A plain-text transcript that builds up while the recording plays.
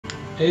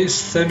Et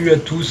salut à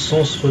tous,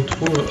 on se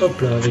retrouve,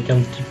 hop là, avec un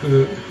petit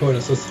peu, voilà,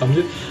 ça sera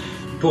mieux,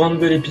 pour un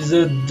nouvel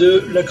épisode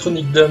de la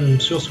Chronique d'Homme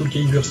sur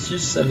Soulcalibur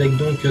VI, avec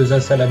donc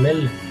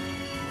Zasalamel,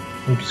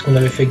 puisqu'on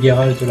avait fait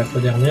Geralt la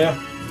fois dernière,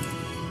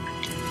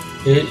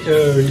 et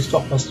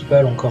l'histoire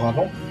principale encore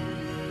avant.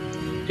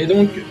 Et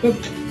donc, hop,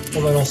 on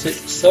va lancer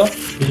ça,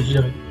 je vais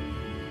virer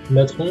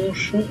ma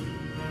tronche,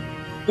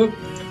 hop,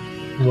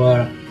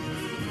 voilà.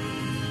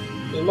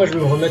 Et moi je vais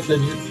me remettre la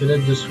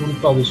fenêtre de Soul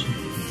par-dessus.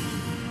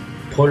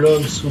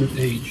 Prologue Soul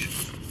Age.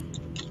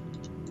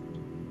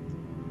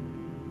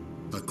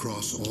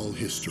 Across all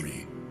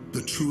history,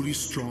 the truly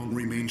strong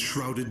remain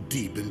shrouded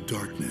deep in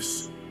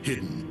darkness,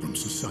 hidden from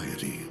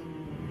society.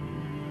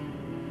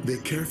 They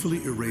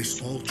carefully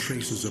erase all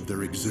traces of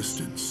their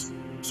existence,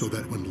 so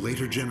that when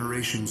later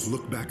generations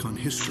look back on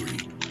history,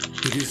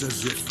 it is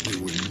as if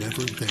they were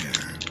never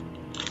there.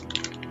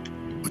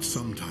 But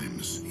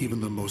sometimes,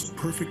 even the most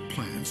perfect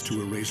plans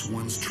to erase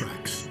one's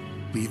tracks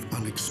leave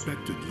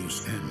unexpected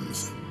loose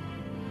ends.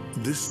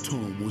 This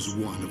tome was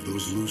one of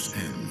those loose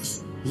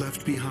ends,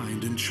 left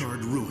behind in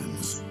charred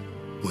ruins.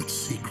 What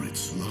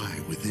secrets lie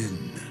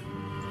within?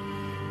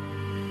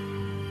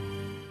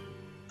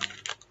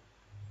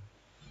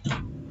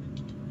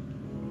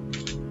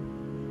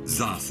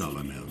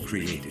 Zasalamel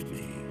created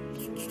me.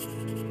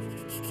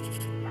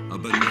 A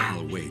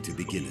banal way to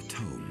begin a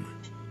tome,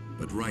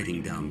 but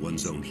writing down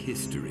one's own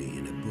history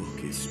in a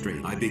book is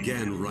strange. I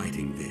began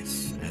writing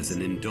this as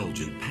an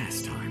indulgent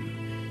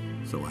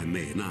pastime, so I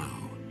may now.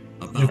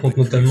 Je compte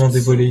notamment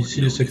dévoiler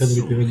ici le secret de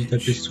l'épée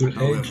redoutable Soul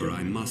Age,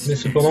 mais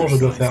cependant je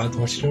dois faire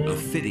attention. A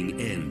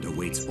fitting end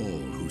awaits all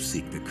who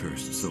seek the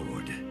cursed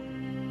sword.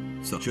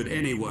 So should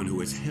anyone who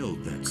has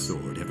held that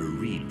sword ever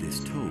read this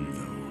tome,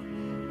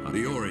 though,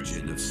 the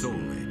origin of Soul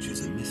Edge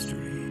is a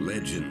mystery.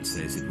 Legend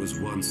says it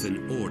was once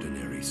an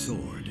ordinary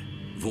sword,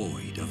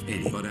 void of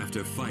any. But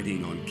after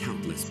fighting on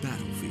countless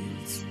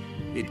battlefields,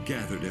 it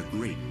gathered a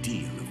great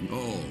deal of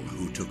all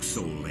who took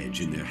Soul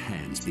Edge in their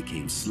hands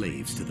became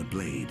slaves to the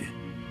blade.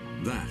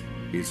 That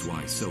is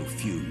why so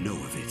few know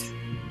of it,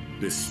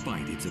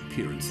 despite its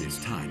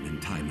appearances time and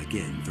time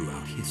again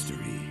throughout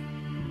history.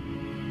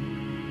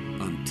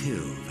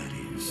 Until, that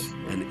is,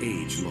 an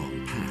age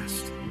long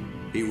past,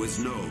 he was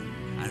known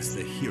as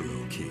the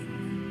Hero King.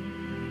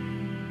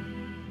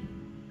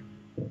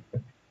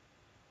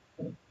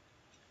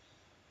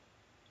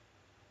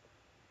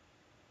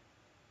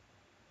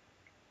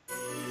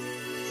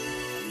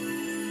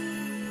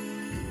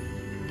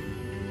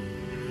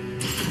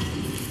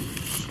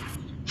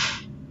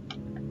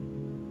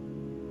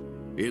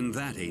 In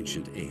that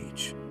ancient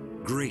age,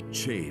 great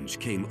change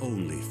came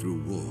only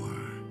through war.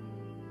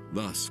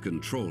 Thus,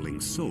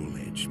 controlling Soul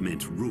Edge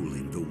meant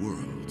ruling the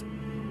world.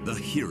 The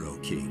Hero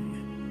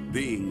King,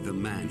 being the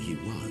man he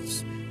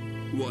was,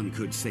 one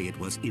could say it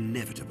was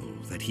inevitable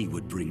that he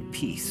would bring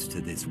peace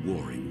to this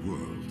warring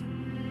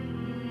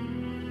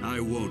world. I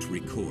won't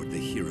record the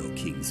Hero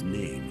King's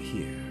name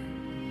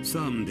here.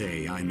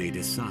 Someday I may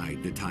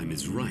decide the time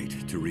is right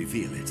to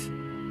reveal it,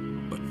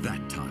 but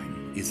that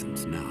time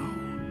isn't now.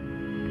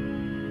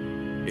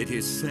 It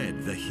is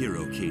said the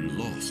Hero King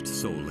lost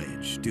Soul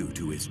Edge due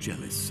to his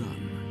jealous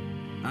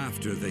son.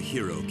 After the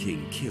Hero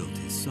King killed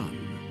his son,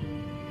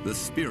 the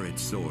spirit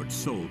sword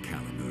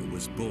Soulcalibur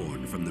was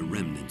born from the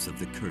remnants of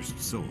the cursed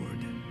sword.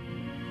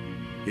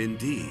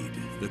 Indeed,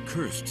 the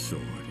cursed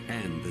sword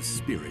and the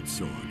spirit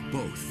sword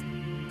both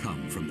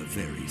come from the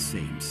very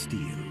same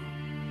steel.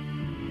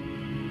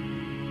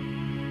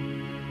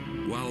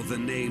 While the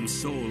name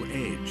Soul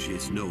Edge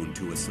is known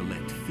to a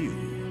select few,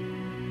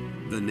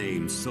 the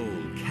name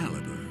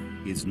Soulcalibur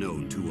is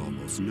known to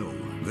almost no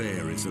one.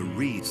 There is a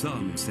reason.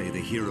 Some say the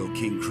Hero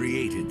King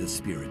created the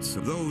spirit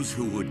sword. Those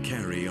who would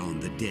carry on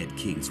the dead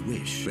king's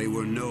wish, they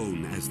were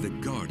known as the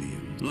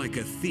Guardian. Like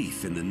a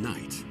thief in the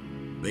night,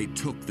 they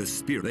took the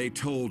spirit. They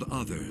told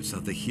others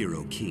of the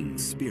Hero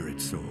King's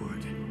spirit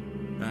sword,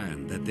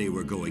 and that they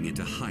were going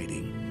into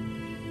hiding.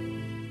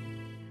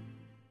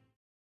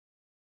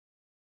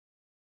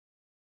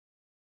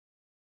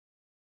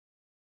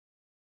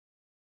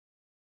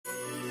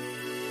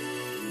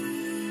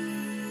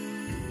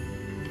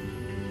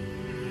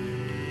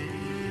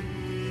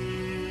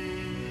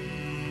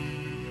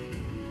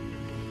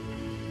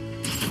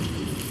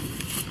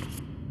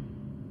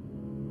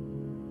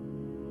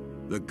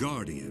 The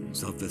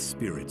Guardians of the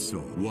Spirit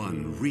Sword.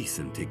 One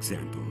recent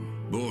example.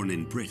 Born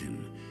in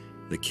Britain,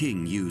 the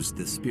king used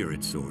the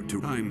Spirit Sword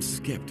to... I'm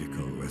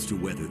skeptical as to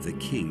whether the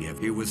king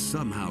ever... It was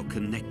somehow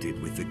connected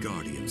with the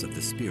Guardians of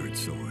the Spirit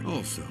Sword.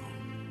 Also,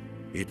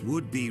 it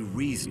would be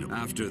reasonable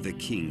after the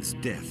king's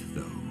death,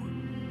 though.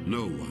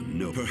 No one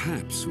knows.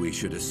 Perhaps we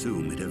should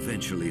assume it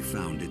eventually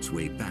found its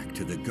way back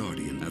to the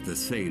Guardian. At the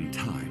same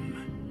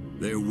time,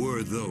 there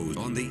were those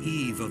on the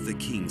eve of the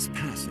king's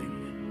passing.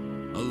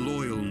 A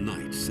loyal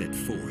knight set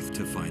forth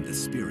to find the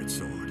spirit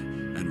sword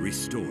and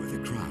restore the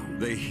crown.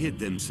 They hid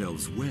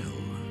themselves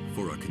well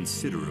for a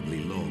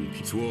considerably long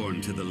period. Sworn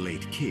to the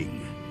late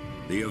king,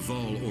 the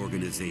Aval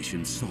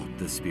organization sought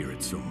the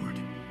spirit sword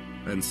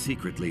and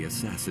secretly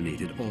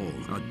assassinated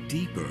all. A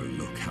deeper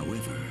look,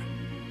 however,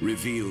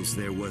 reveals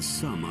there was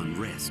some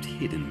unrest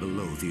hidden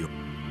below the...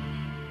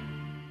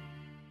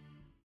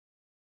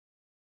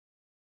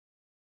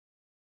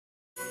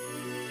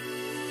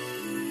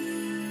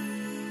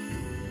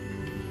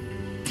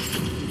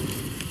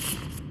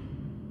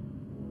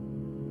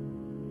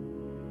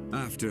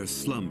 After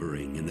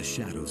slumbering in the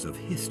shadows of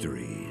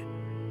history,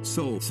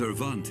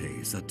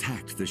 Cervantes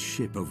attacked the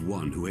ship of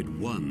one who had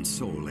won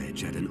Soul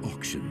Edge at an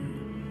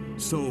auction.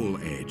 Soul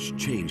Edge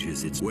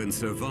changes its... When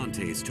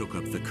Cervantes took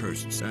up the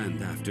cursed...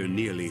 And after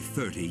nearly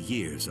 30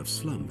 years of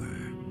slumber,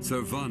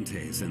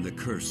 Cervantes and the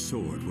cursed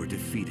sword were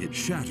defeated.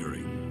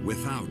 Shattering,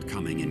 without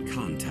coming in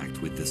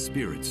contact with the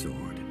spirit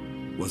sword,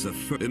 was a...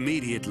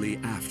 Immediately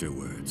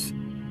afterwards,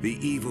 the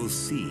evil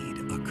seed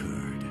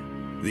occurred.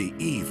 The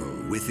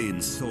evil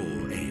within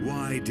Soul Edge.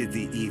 Why did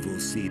the evil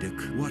seed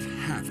occur? What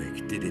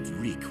havoc did it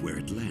wreak where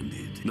it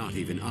landed? Not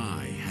even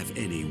I have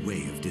any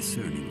way of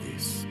discerning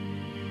this.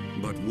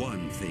 But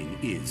one thing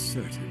is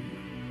certain.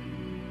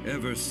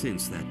 Ever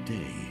since that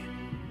day,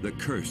 the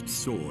cursed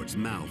sword's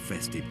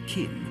malfested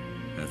kin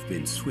have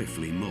been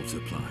swiftly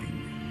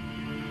multiplying.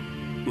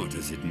 What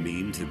does it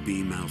mean to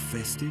be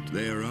malfested?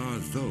 There are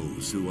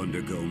those who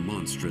undergo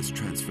monstrous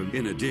transformation.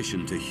 In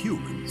addition to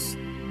humans,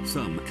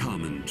 some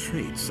common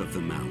traits of the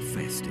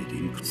malfested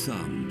include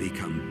some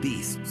become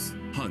beasts,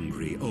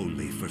 hungry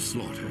only for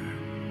slaughter,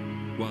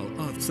 while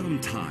some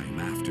time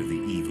after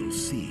the evil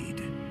seed,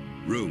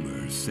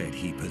 rumors said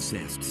he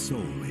possessed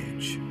Soul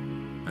Edge,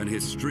 and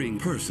his string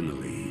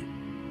personally.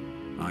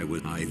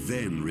 I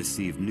then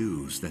received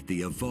news that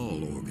the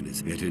Aval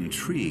organization. It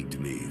intrigued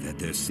me that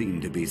there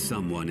seemed to be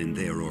someone in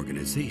their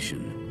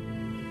organization.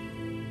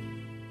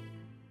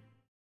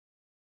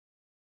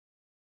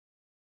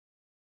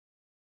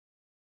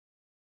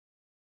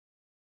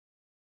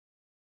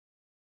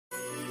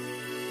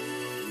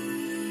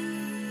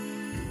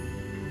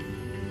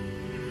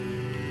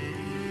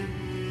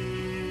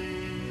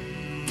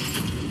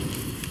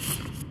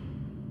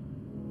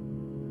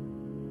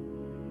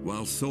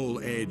 While Soul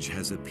Edge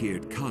has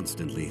appeared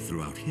constantly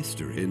throughout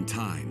history, in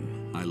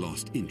time, I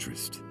lost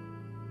interest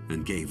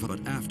and gave up.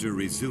 But after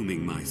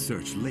resuming my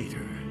search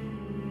later,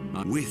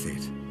 with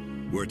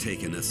it were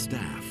taken a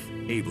staff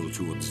able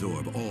to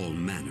absorb all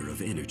manner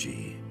of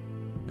energy.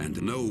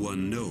 And no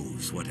one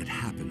knows what had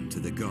happened to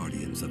the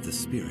guardians of the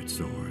Spirit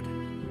Sword.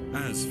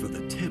 As for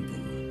the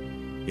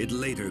temple, it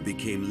later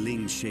became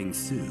Ling Sheng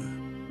Su,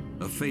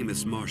 a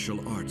famous martial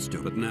arts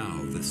stone. But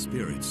now the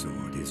Spirit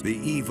Sword is... The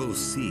evil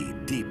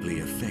seed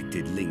deeply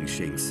affected Ling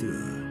Sheng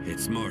Su.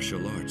 Its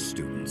martial arts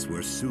students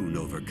were soon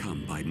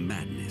overcome by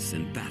madness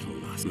and battle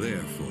lust.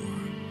 Therefore,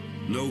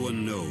 no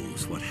one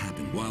knows what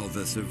happened. While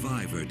the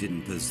survivor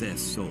didn't possess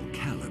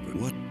Soulcalibur,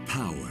 what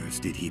powers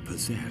did he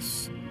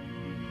possess?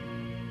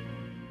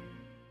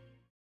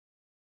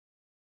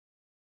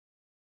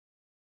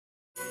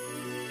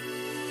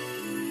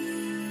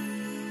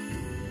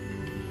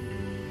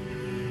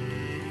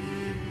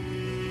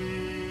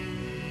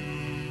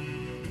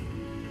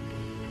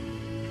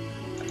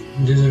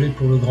 Désolé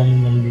pour le grand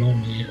moment blanc,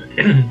 mais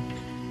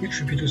vu que je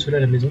suis plutôt seul à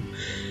la maison,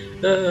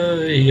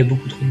 et il y a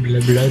beaucoup trop de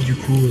blabla, du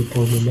coup,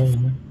 pour le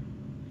moment,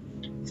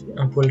 c'est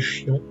un poil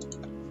chiant.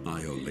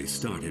 I only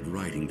started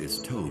writing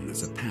this tome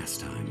as a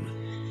pastime,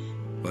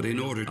 but in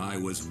order, I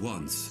was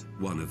once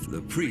one of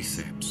the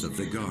precepts of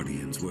the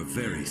Guardians were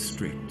very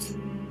strict.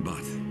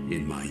 But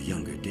in my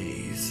younger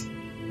days,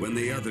 when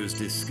the others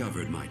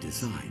discovered my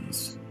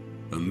designs,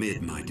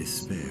 amid my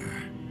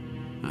despair,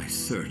 I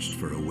searched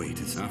for a way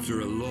to...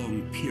 After a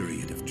long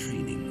period of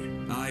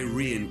training, I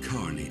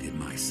reincarnated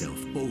myself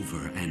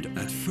over, and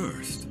at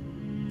first,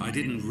 I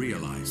didn't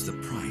realize the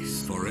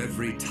price. For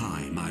every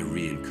time I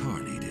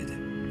reincarnated,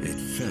 it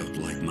felt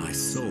like my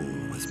soul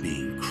was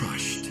being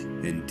crushed.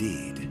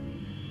 Indeed,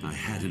 I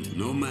hadn't...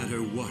 No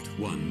matter what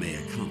one may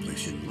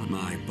accomplish in life,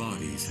 my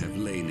bodies have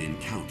lain in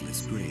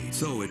countless graves.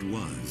 So it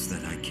was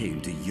that I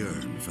came to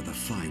yearn for the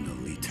final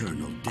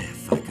eternal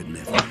death I could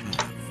never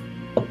have.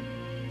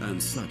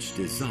 And such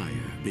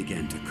desire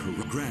began to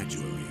corrupt.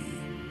 Gradually,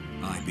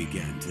 I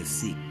began to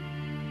seek.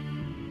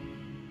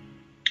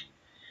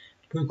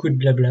 Beaucoup de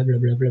blabla,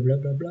 blabla, blabla,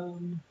 blabla.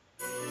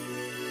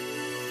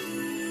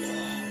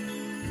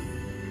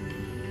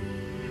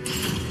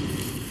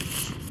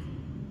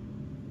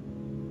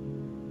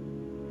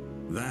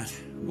 That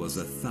was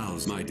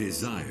 1,000. My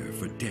desire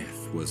for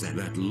death was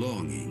that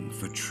longing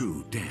for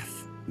true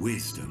death,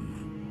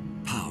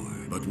 wisdom,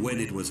 power. But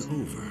when it was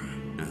over,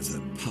 as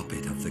a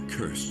puppet of the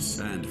cursed,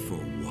 and for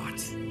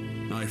what?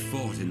 I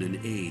fought in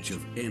an age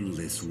of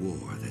endless war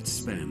that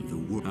spanned the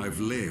world. I've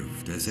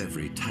lived as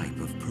every type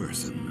of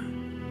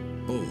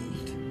person.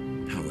 Old,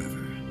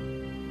 however,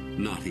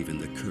 not even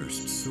the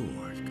cursed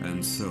sword,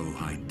 and so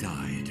I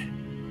died.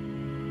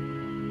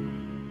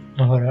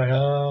 Oh là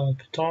là,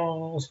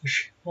 putain, c'est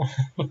chiant.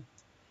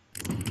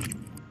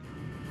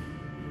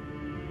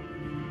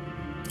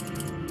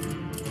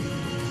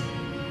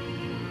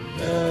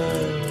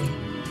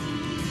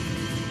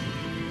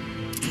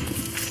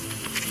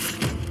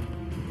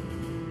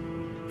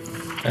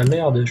 Ah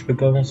merde, je peux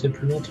pas avancer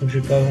plus loin tant que j'ai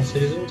pas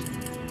avancé les autres.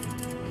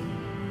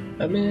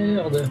 Ah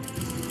merde.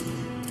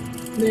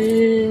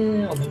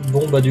 Merde.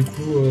 Bon bah du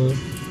coup...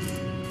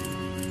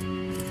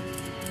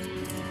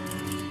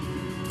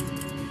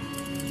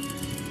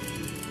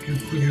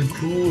 Du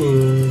coup...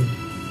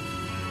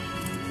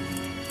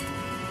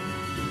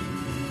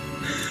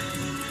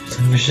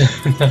 Ça me fait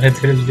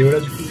arrêter la vidéo là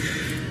du coup.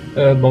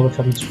 Bon on va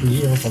faire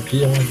Mitsurugi, hein, tant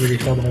pis, hein, je vais les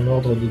faire dans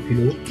l'ordre depuis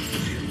le haut.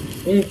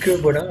 Donc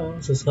voilà, hein,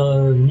 ça sera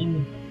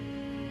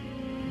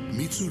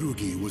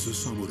Mitsurugi was a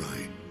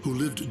samurai who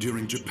lived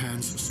during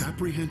Japan's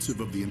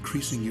apprehensive of the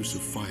increasing use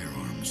of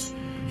firearms.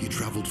 He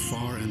traveled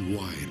far and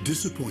wide.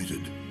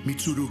 Disappointed,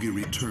 Mitsurugi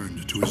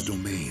returned to his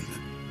domain.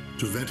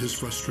 To vent his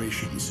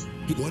frustrations,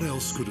 what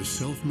else could a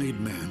self-made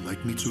man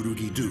like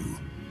Mitsurugi do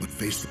but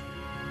face them?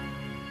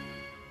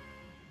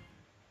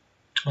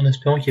 En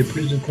espérant qu'il y ait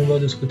plus de combats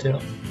de ce côté-là.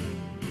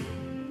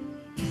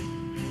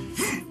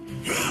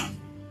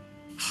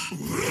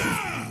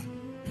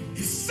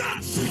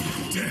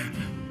 Damn!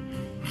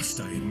 Must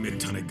I admit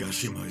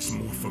Tanegashima is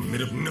more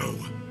formidable? No!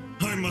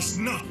 I must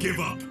not give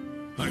up!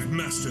 I've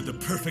mastered the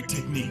perfect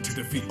technique to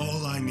defeat.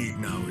 All I need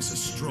now is a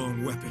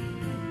strong weapon.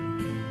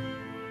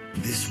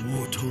 This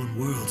war-torn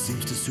world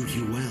seems to suit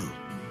you well.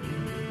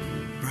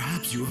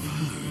 Perhaps you have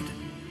heard.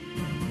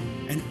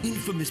 An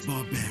infamous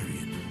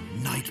barbarian,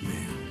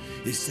 Nightmare,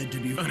 is said to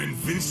be... An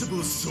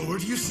invincible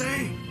sword, you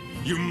say?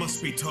 You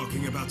must be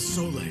talking about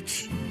Soul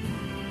Edge.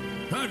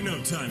 I've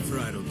no time for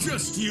idle.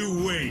 Just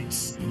you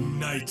wait.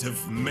 Knight of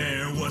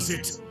Mare, was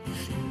it?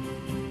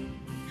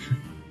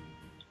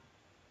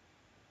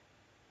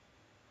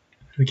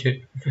 Ok,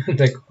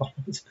 d'accord.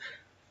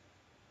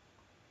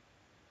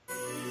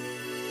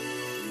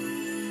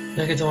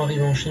 Bien qu'étant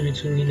arrivé en Chine,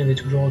 Mitsurugi n'avait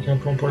toujours aucun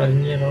plan pour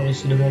l'avenir, alors il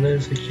se demandait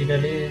ce qu'il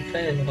allait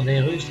faire.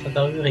 Les Russes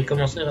apparurent et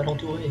commencèrent à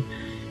l'entourer.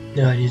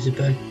 Il ne réalisait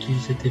pas qu'ils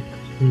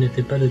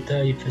n'étaient pas de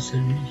taille face à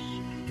lui.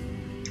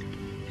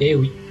 Et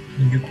oui,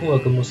 du coup on va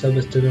commencer à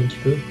bastonner un petit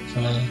peu.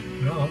 Ça va,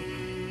 voilà, hein.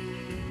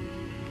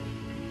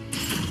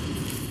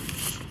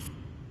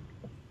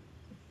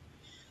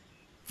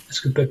 Est-ce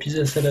que Papy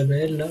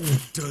Zasalamel là?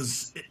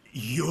 Does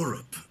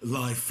Europe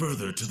lie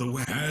further to the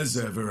west? As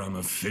ever, I'm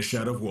a fish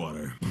out of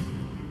water.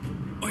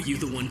 Are you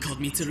the one called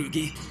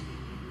Mitsurugi?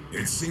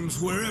 It seems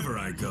wherever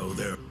I go,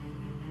 there.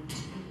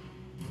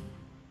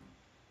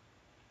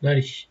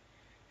 Allez,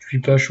 je suis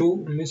pas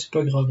chaud, mais c'est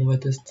pas grave, on va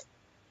tester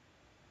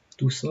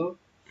tout ça.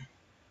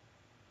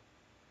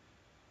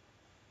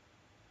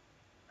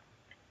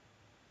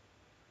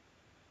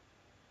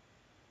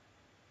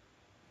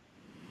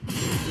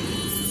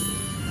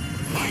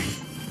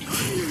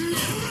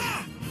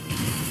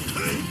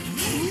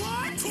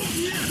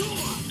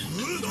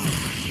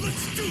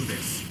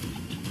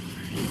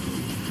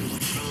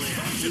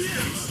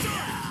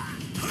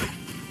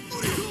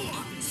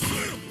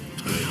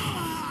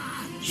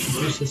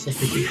 Ça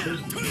fait quelque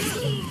chose.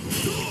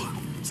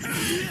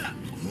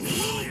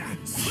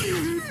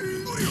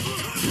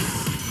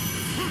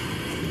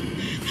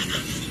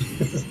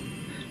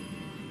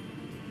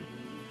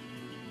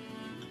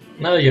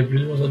 Ah, il y a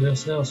plusieurs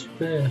adversaires,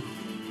 super.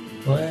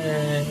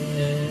 Ouais,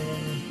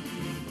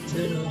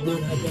 c'est l'heure de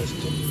la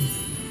baston.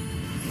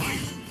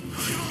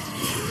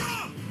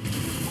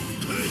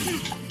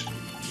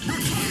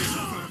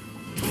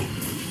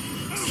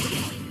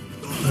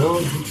 Oh,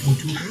 tu me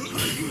touches.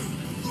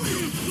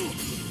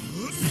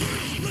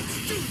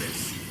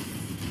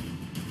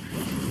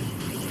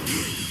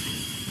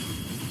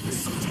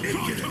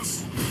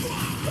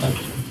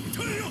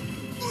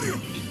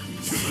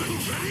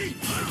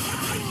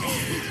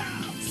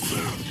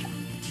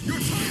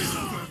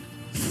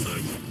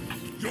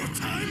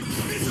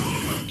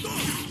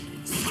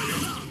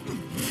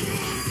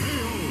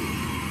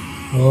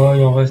 Oh,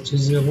 il en reste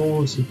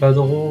 0, c'est pas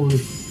drôle.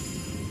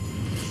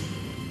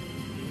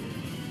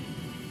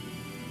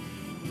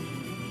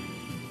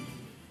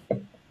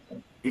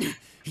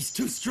 He's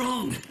too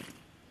strong.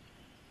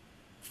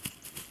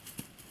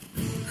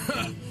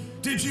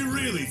 Did you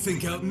really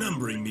think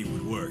outnumbering me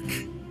would work?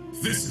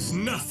 This is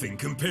nothing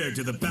compared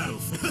to the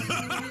battlefield.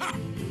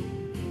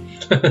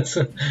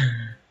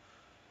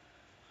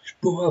 Je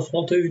pourrais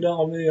affronter une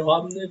armée,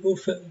 ramenez vos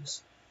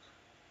fesses.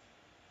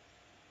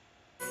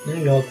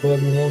 Il y aura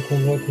probablement un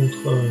combat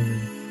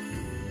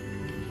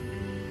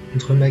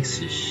contre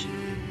Maxi.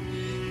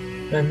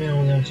 La mère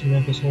en a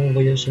bien que son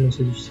voyage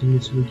s'annonçait difficile, mais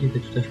Mitsurugi était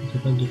tout à fait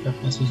capable de faire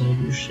face aux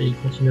embûches et il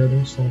continua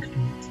donc sans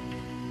crainte.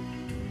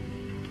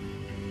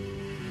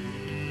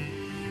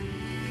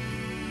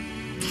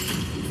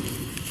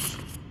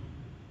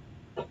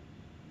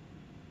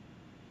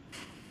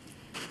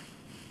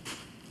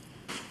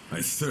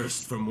 I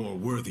thirst for more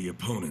worthy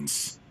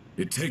opponents.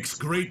 It takes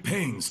great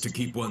pains to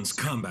keep one's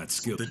combat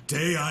skill. The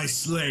day I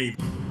slay...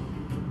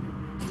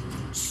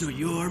 So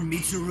you're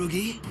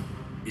Mitsurugi?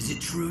 Is it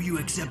true you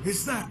accept...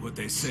 Is that what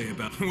they say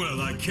about... Well,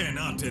 I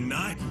cannot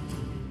deny...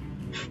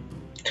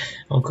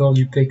 Encore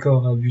du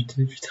pécor à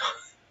buter, putain.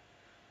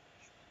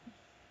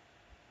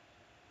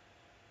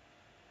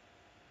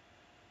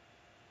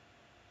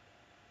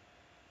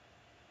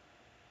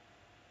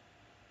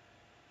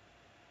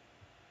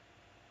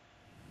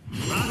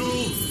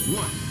 Battle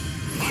 1.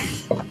 Fight!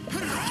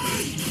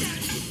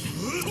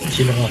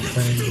 Petit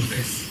Raphaël.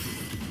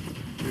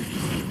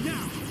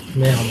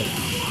 Merde.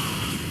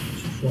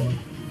 Voilà.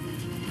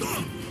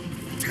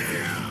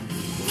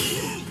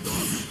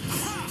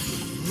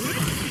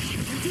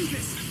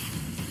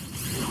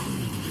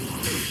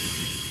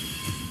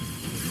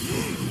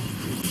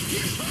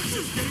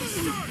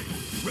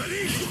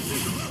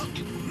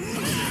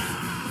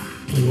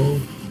 Wow.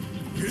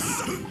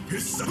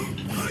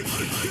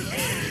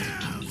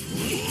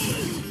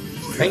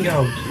 Hang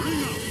out.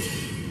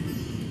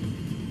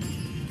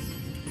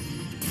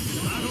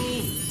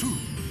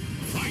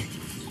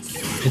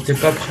 J'étais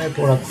pas prêt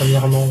pour la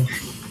première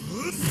manche.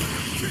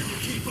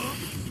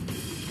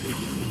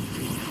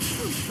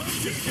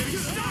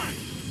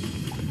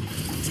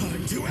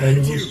 Un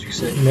nouveau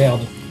succès,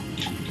 merde.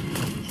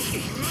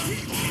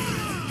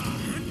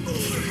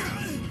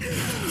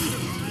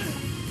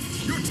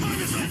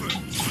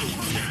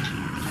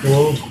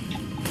 Wow.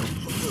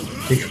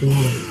 T'es cru.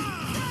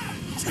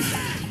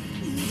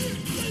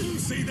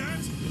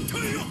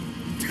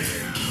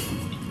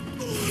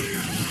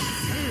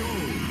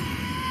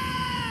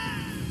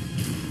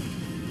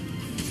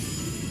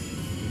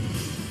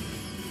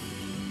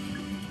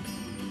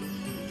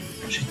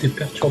 J'étais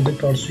perturbé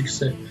par le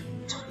succès.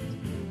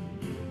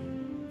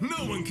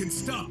 No one can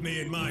stop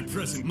me in my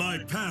present. My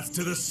path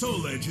to the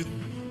soul edge is...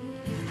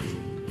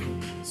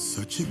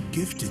 Such a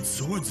gifted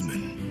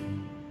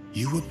swordsman.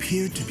 You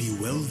appear to be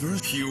well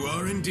versed. You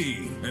are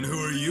indeed. And who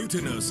are you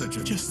to know such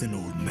a... Just an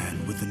old man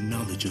with the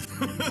knowledge of...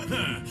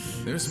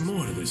 There's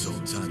more to this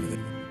old timer than...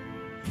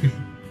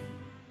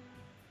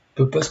 On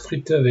peut pas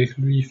scripter avec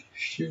lui, il fait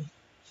chier.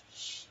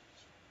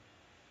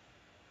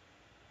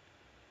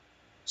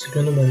 C'est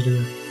bien dommage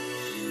d'ailleurs.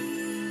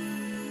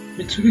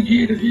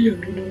 Mitsurugi, le vieux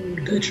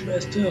Dutch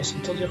Master,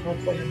 c'est à dire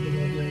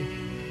incroyablement bien.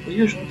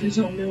 Voyageons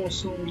désormais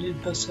ensemble, ils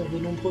passèrent de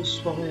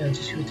nombreuses soirées à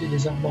discuter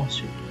des arts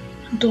martiaux,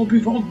 tout en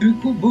buvant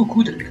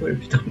beaucoup d'alcool.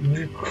 Putain,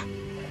 beaucoup.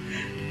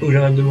 Faut que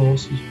j'arrête de boire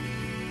aussi.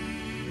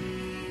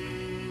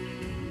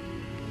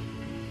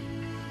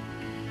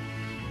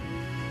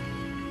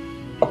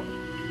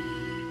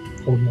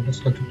 On en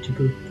reste un tout petit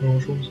peu, pas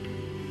grand chose.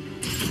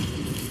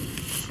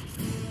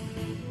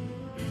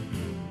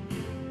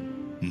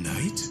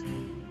 Knight?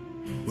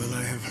 Well,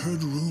 I have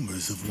heard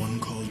rumors of one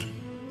called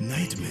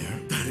Nightmare.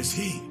 That is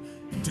he.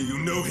 Do you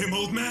know him,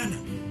 old man?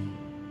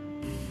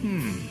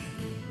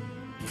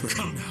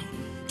 Come now.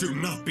 Do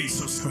not be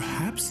so...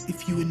 Perhaps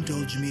if you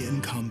indulge me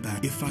in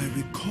combat, if I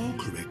recall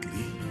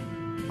correctly,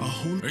 a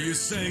whole... Are you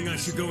saying I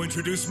should go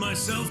introduce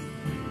myself?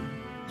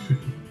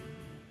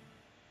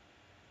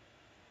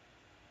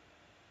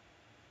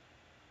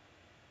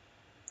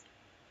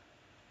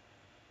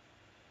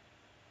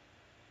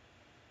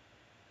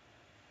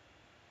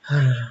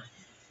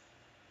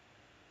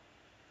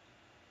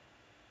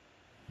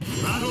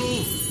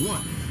 Battle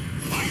 1.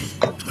 Fight!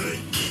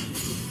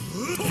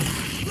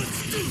 Let's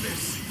do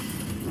this!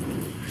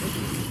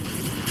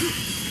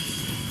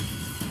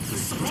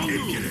 Such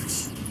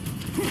impudence!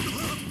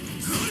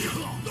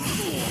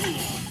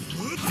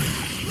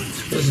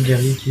 C'est pas ce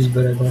guerrier qui se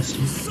balade ainsi.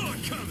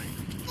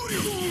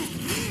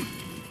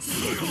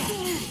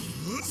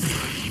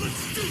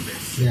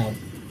 Merde.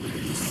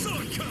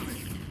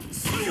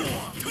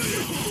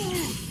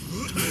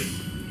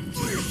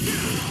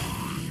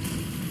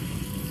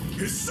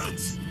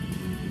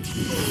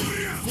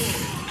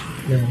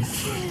 Merde.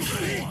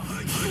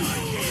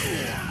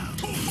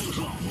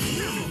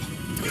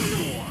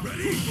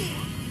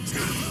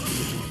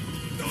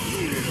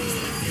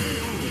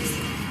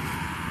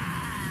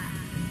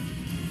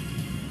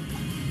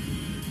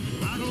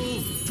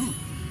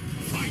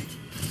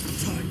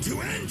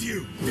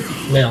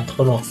 Merde,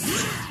 trop loin.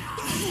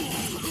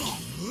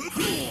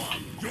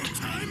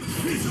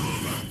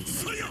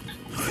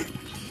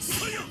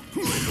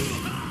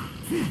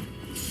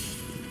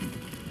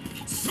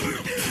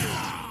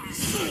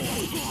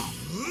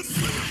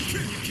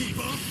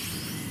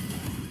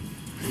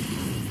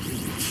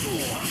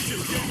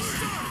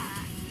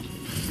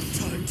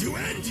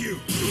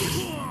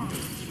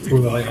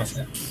 Vous verrez rien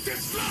faire.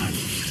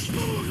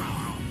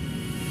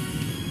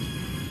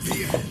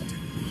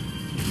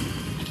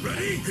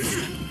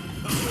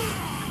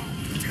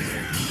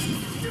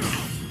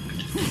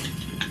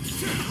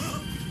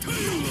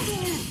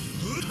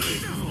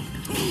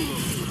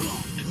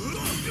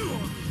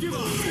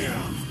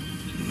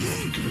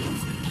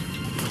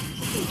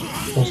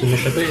 On s'est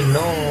échappé,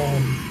 non.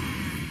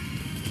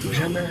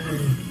 Jamais.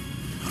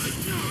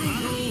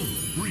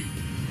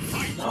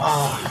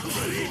 Ah.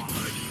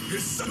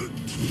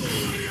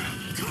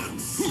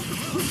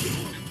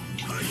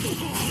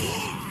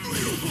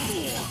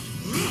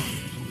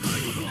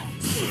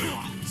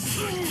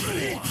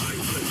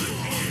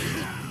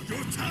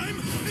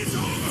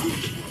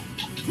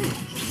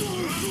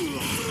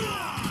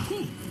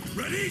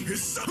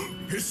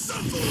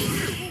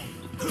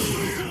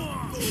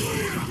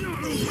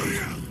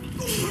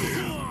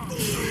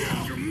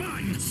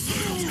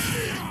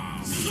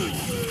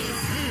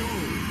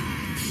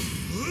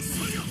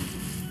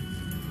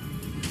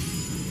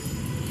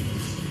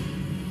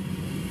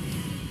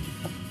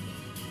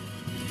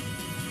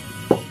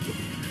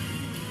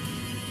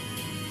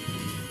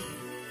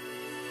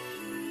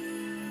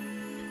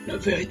 La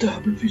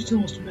véritable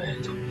puissance du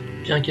maître.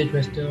 Bien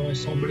qu'Headmaster ait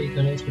semblé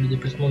connaître le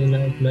déplacement de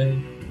Nightmare,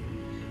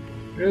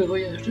 le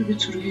voyage de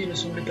Mitsurugi ne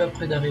semblait pas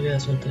près d'arriver à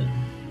son terme.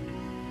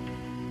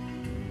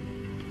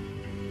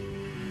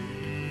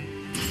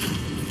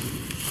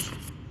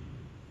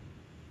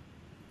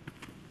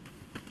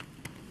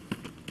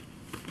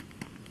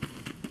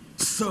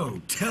 So,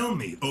 tell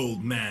me,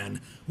 old man,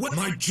 what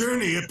my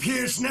journey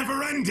appears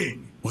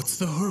never-ending. What's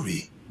the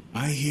hurry?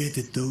 I hear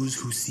that those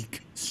who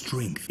seek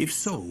strength, if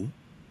so,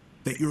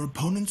 that your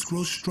opponents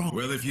grow strong.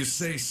 Well, if you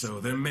say so,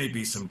 there may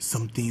be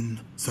something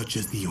such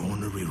as the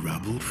ornery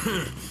rebel.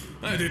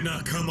 I did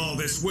not come all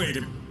this way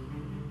to...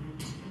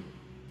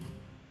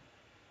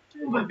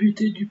 On va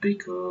buter du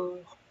pécor.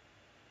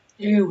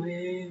 Eh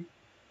ouais.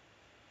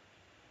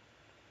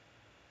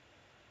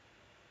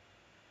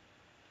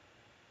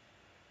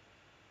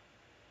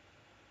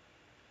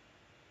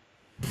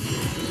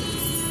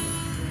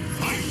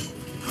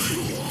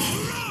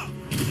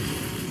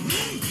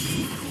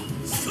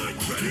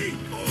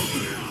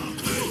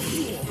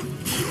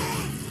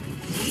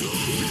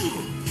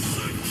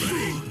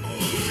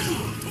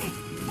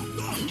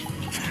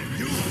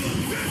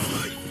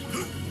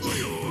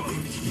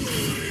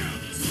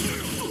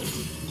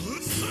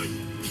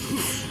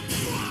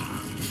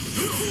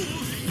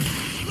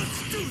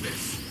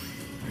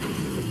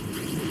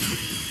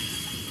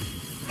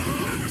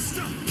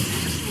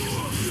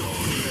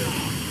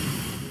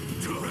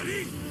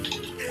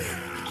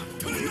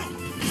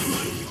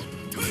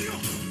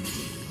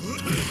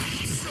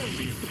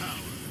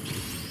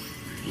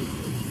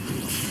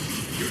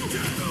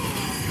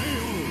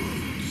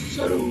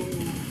 Salut.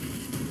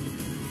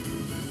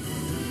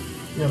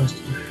 Il en reste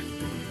deux.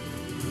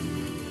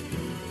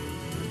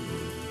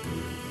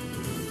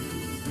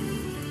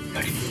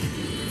 Allez.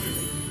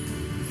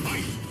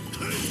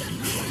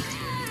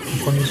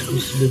 Le premier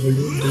souci de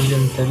volume,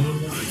 deuxième taline.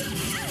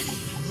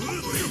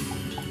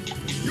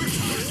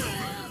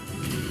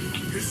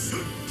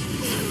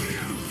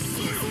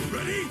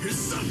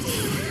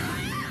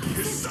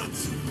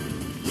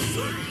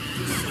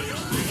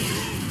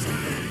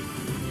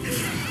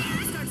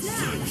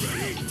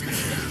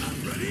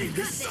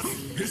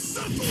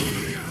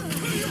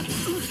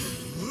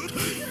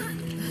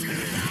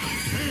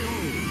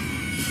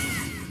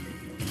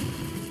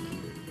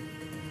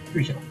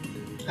 Putain.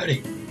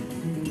 Allez.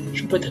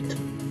 Chaud patate.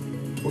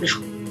 Oh les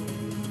choux.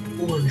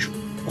 Oh les choux.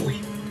 Oh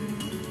oui.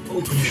 Oh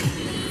les choux.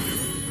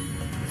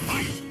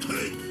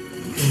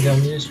 Le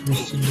dernier sous le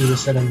style de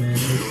Zasalamel.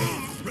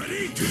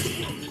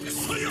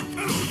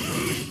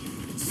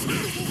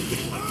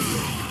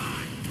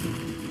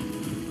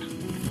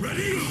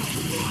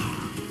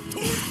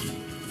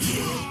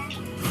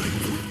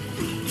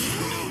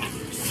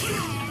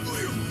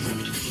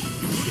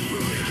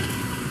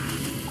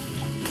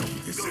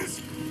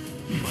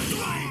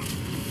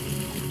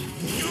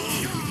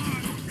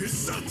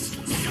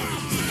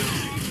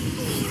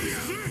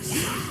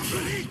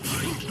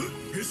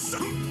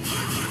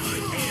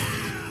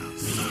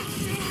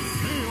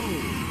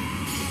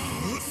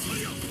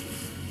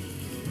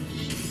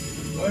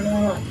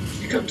 Voilà,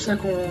 c'est comme ça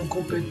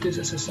qu'on peut être des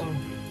assassins.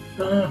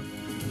 Hein?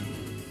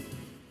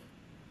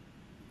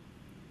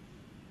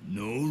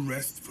 No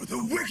rest for the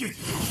wicked!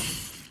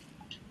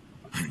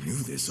 I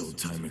knew this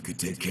old-timer could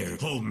take care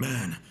of... Old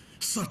man,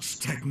 such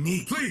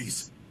technique.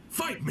 Please,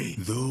 fight me!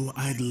 Though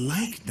I'd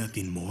like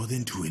nothing more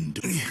than to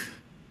endure...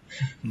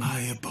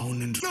 My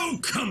opponent... No,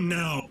 come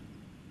now!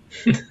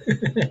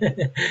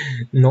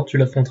 Non, tu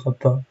l'affronteras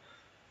pas.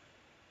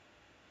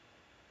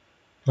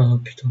 Ah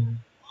putain.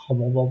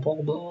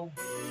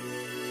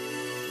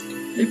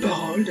 Les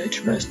paroles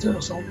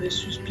d'Edgemaster semblaient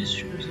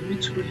suspicieuses à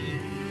Mitsurugi,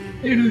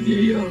 et le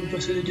vieil homme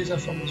possédait des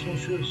informations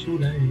sur le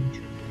Soul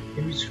Age,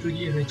 et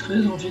Mitsurugi avait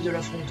très envie de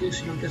l'affronter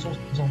si l'occasion se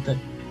présentait.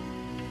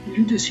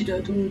 Il décida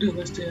donc de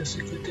rester à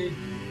ses côtés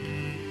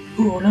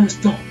pour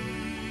l'instant.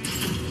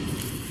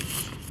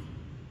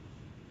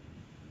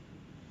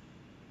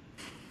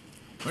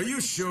 Are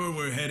you sure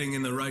we're heading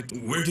in the right...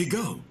 Where'd he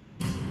go?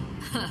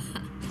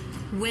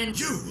 When...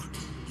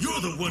 You're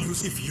the one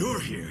who's... If you're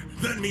here,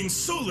 that means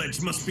Soul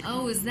Edge must be...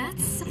 Oh, is that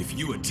so? If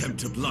you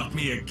attempt to block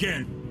me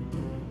again...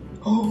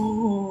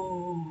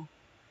 Oh,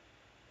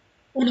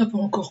 on n'a pas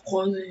encore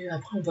croisé.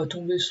 Après, on va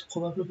tomber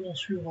probablement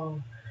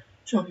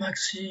sur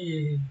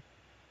Maxi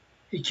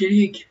et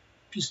Kellic,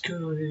 puisque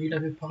il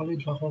avait parlé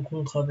de la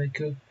rencontre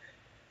avec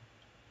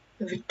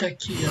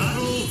Taki.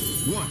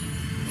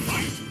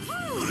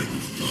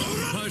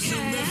 I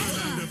shall never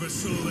land of a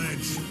Soul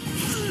Edge.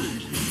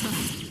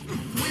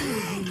 When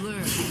will you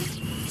learn?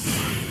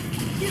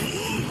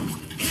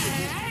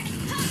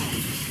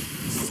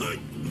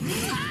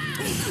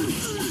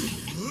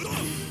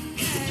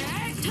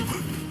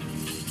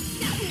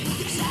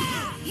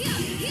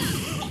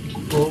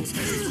 Oh.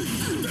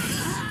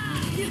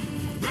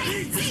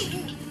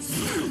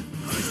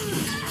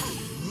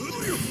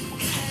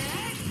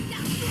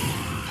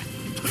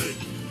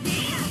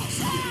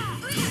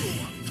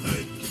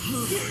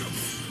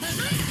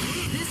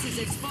 This is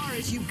as far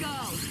as you go.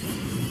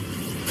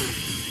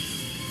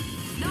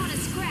 Not a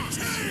scratch.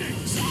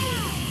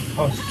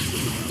 Oh.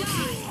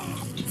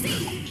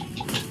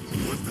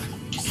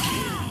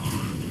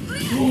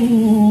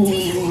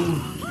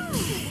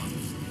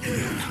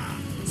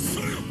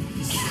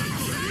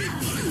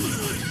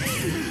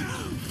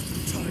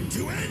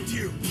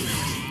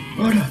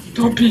 Voilà,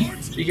 tant pis,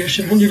 j'ai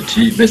gâché mon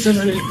ulti, mais ça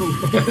valait le coup.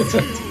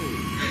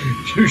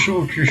 Je suis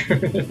chaud au cul.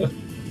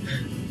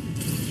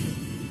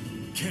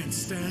 Can't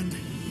stand.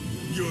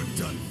 You're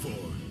done for.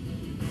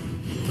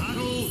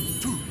 Battle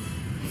 2.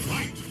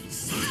 Fight.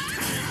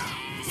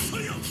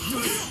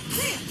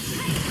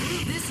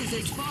 This is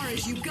as far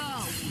as you go.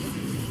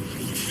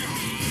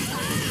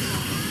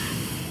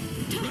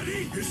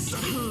 Ready?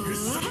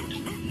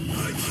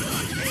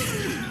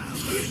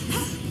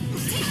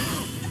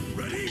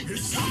 Ready?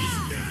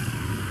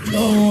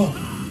 Non.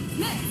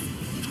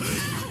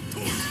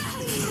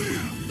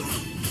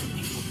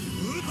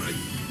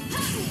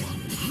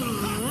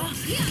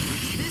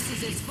 This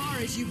is as far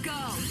as you go.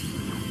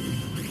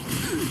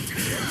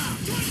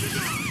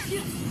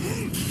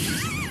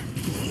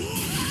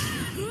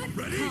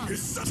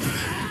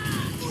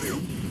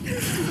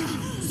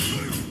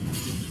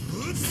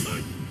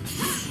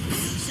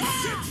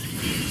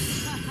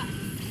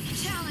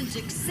 Challenge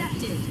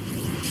accepted.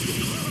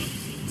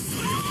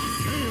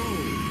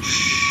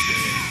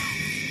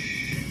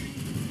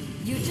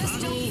 You just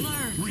don't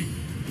learn.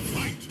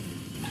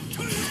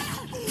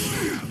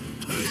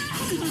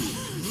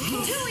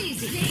 Too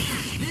easy.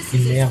 This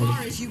is as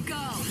far as you go.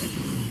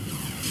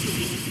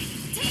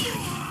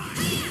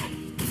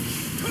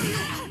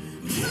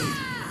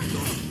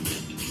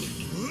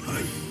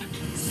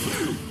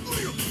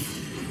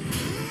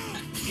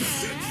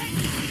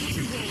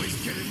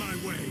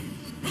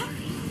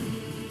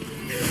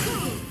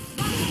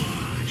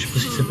 Je sais pas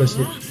ce qui s'est passé.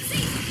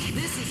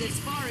 This is as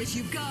far as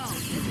you go.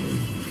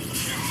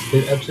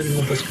 C'est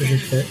absolument pas ce que j'ai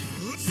fait.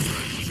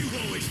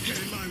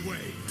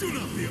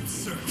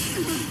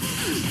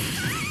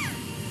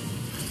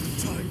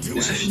 Et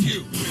ça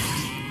finit.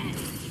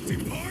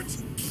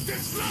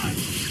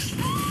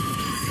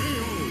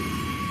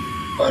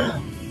 Voilà.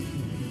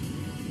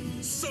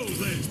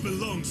 Soulcalibur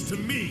belongs to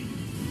me.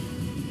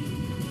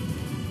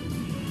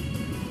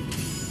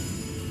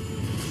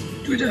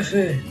 Tout à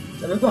fait.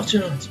 Ça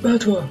m'appartient. C'est pas à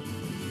toi.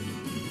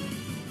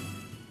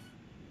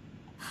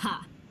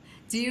 Ha!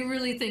 Do you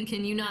really think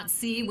can you not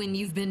see when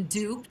you've been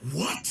duped?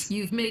 What?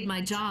 You've made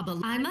my job a...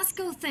 I must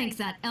go thank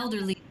that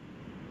elderly...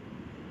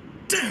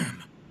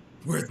 Damn!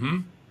 Where?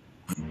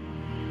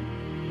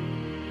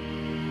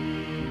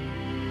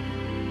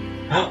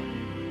 Ah.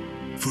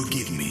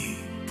 Forgive me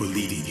for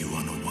leading you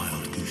on a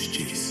wild goose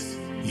chase.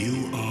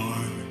 You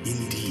are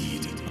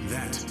indeed.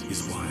 That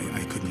is why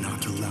I could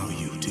not allow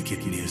you to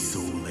get near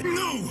Soul.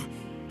 No!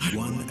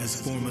 One as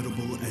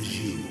formidable as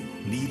you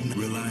need not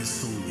rely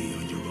solely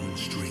on your own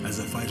strength. As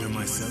a fighter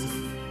myself,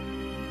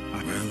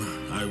 Well,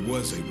 I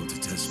was able to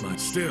test my...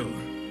 Still,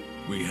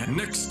 we have...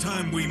 Next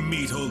time we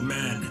meet, old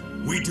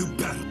man, we do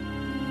battle.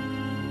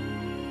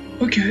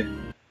 Ok.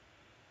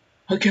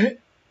 Ok.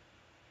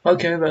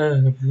 Ok,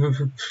 bah...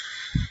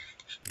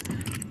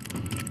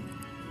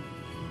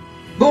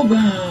 Bon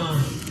bah...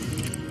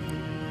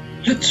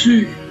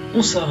 Là-dessus,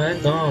 on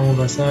s'arrête, hein, on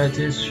va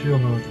s'arrêter sur...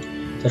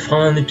 Ça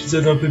fera un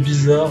épisode un peu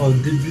bizarre,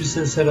 début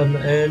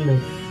Zasalamel,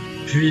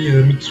 puis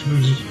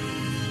Mitsurugi.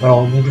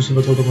 Alors bon, je sais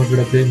pas trop comment je vais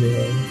l'appeler,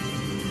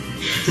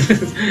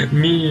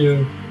 mais...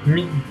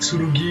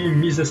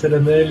 Mitsurugi,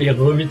 Zasalamel et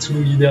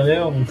Mitsurugi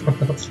derrière.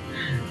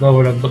 Non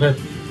voilà, bref.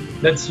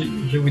 Là-dessus,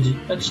 je vous dis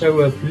à ciao,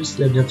 à plus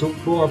et à bientôt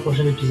pour un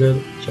prochain épisode.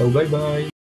 Ciao, bye bye.